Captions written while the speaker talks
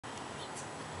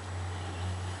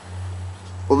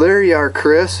Well, there you are,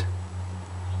 Kris.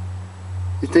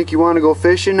 You think you want to go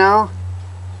fishing now?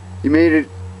 You made it,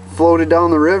 floated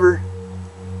down the river.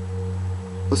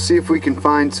 Let's see if we can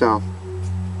find some.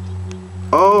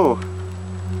 Oh,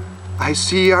 I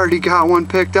see you already got one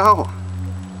picked out.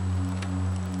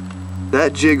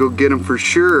 That jig will get him for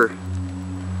sure.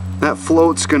 That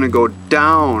float's gonna go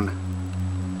down.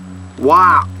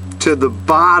 Wow, to the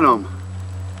bottom.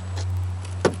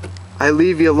 I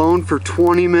leave you alone for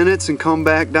 20 minutes and come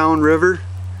back down river.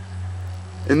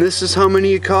 And this is how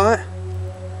many you caught?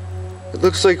 It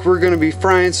looks like we're gonna be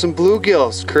frying some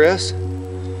bluegills, Kris.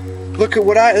 Look at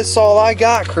that's all I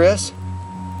got, Kris.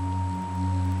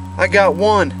 I got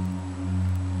one.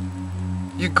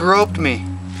 You groped me.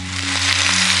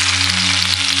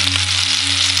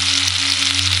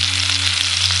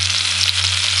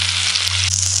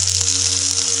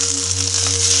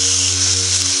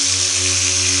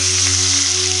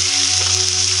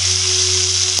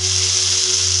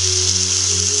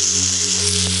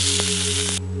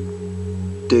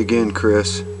 Dig in,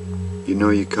 Kris. You know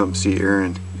you come see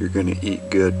Aaron, you're gonna eat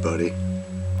good, buddy.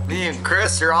 Me and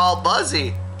Kris are all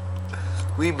buzzy.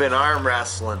 We've been arm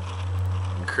wrestling,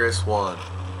 and Kris won.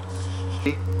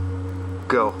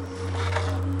 Go.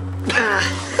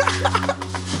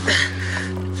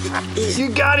 You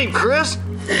got him, Kris!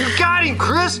 You got him,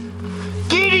 Kris!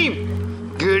 Get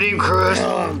him! Get him, Kris!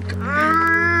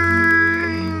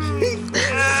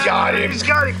 Got him! He's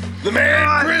got him! The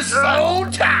man Kris is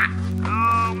on top!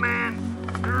 Oh, man.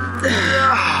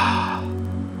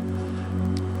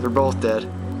 They're both dead.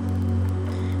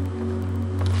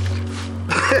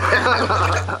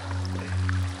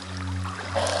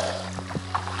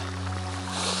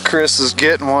 Kris is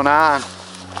getting one on.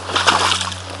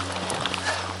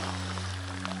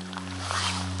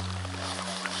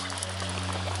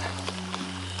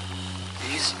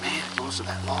 Easy, man. Goes to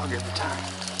that log every time.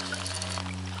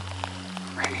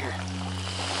 Right here.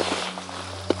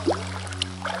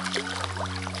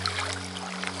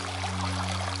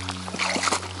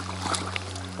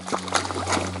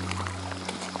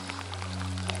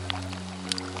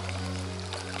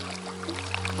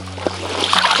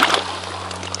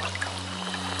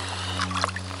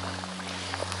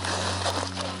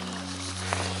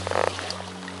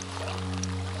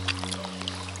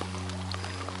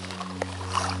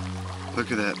 Look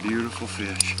at that beautiful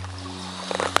fish.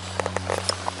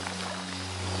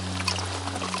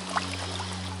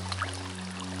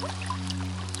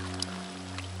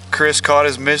 Kris caught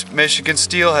his Michigan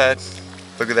steelhead.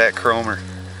 Look at that chromer.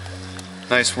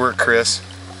 Nice work, Kris.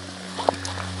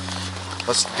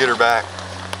 Let's get her back.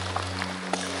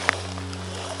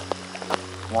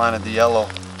 Wanted the yellow.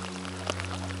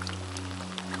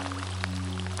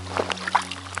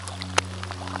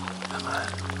 Come on.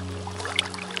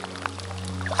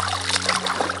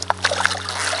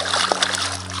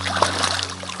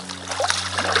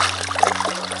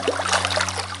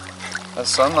 That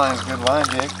sunline's a good line,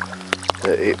 Jake.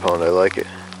 That 8-pound, I like it.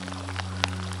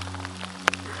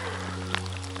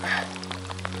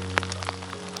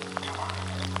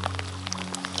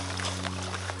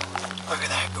 Look at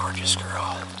that gorgeous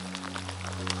girl.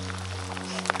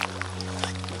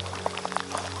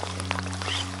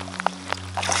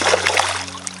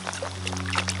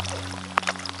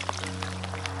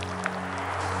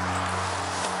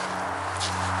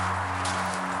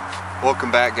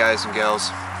 Welcome back, guys and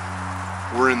gals.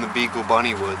 We're in the Beagle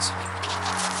Bunny Woods.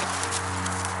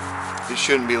 It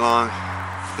shouldn't be long.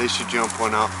 They should jump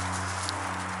one up.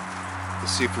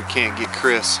 Let's see if we can't get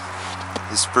Kris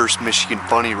his first Michigan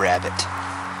bunny rabbit.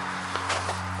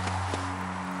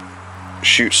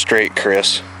 Shoot straight,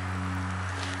 Kris.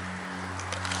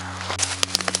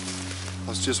 I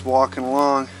was just walking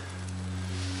along.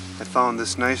 I found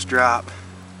this nice drop.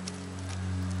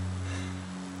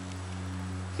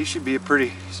 He should be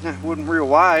wasn't real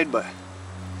wide, but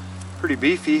pretty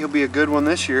beefy. He'll be a good one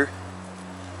this year.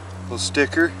 Little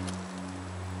sticker.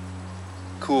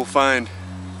 Cool find.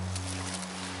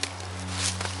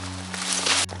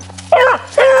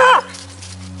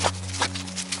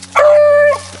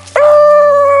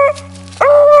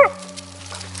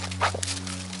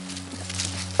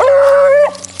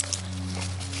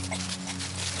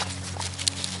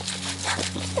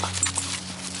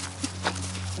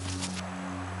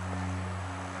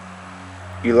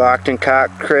 You locked and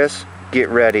cocked, Kris? Get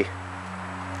ready.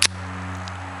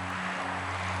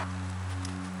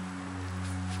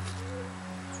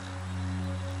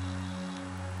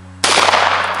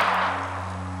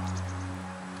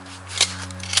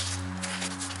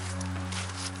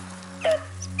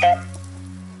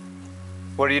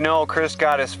 What do you know? Kris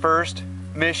got his first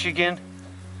Michigan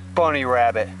bunny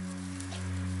rabbit.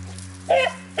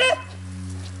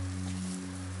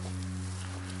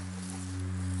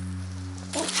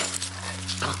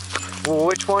 Well,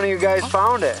 which one of you guys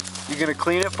found it? You gonna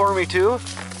clean it for me too?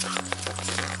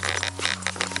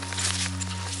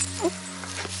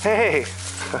 Hey,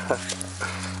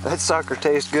 that sucker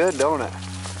tastes good, don't it?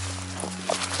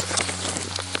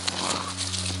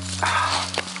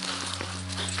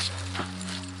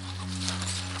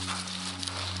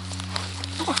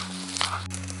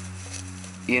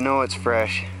 You know it's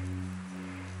fresh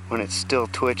when it's still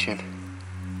twitching.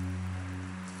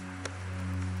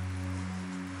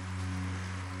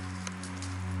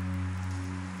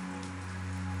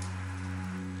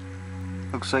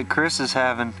 Looks like Kris is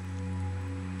having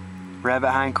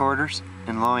rabbit hindquarters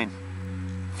and loin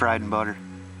fried in butter.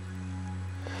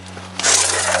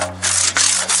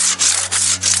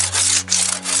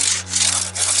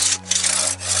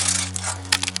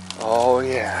 Oh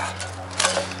yeah.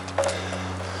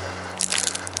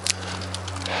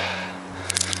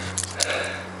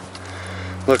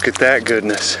 Look at that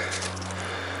goodness.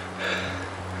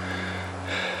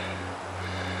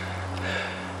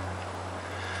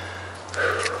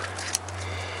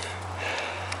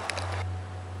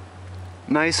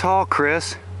 Nice haul,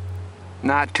 Kris.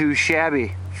 Not too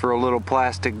shabby for a little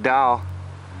plastic doll.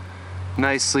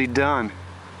 Nicely done.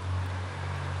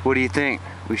 What do you think?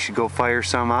 We should go fire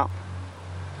some up?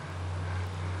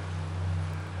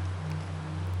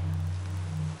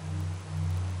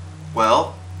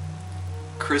 Well,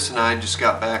 Kris and I just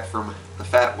got back from the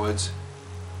Fat Woods.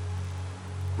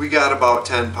 We got about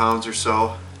 10 pounds or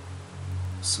so.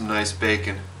 Some nice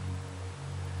bacon.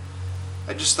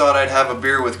 I just thought I'd have a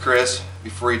beer with Kris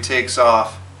before he takes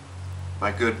off.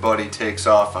 My good buddy takes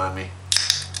off on me.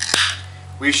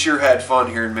 We sure had fun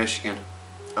here in Michigan.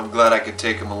 I'm glad I could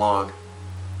take him along.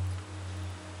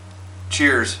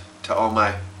 Cheers to all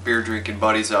my beer drinking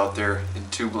buddies out there in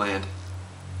Tubeland.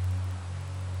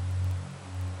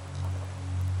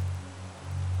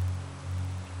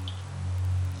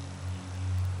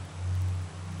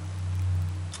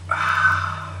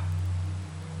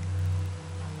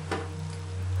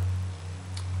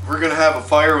 We're gonna have a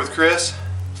fire with Kris,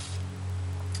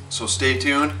 so stay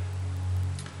tuned,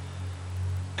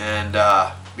 and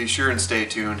be sure and stay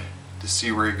tuned to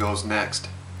see where he goes next.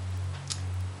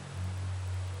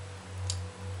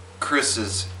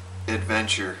 Kris's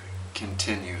adventure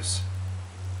continues.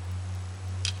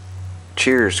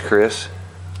 Cheers, Kris.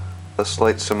 Let's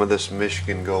light some of this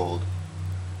Michigan Gold.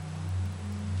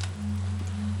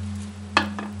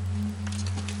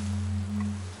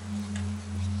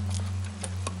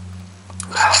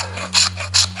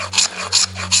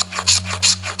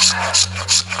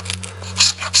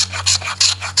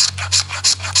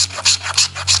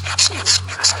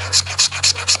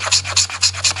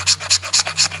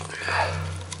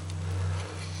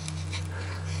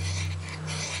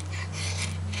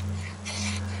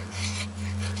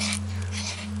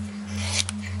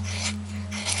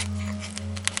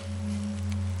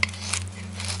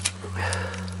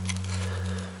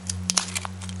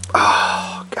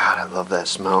 Oh, God, I love that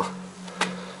smell.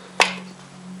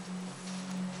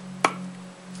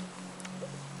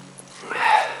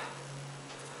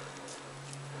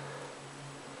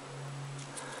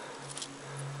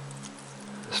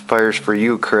 This fire's for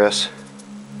you, Kris.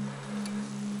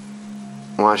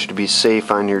 I want you to be safe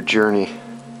on your journey.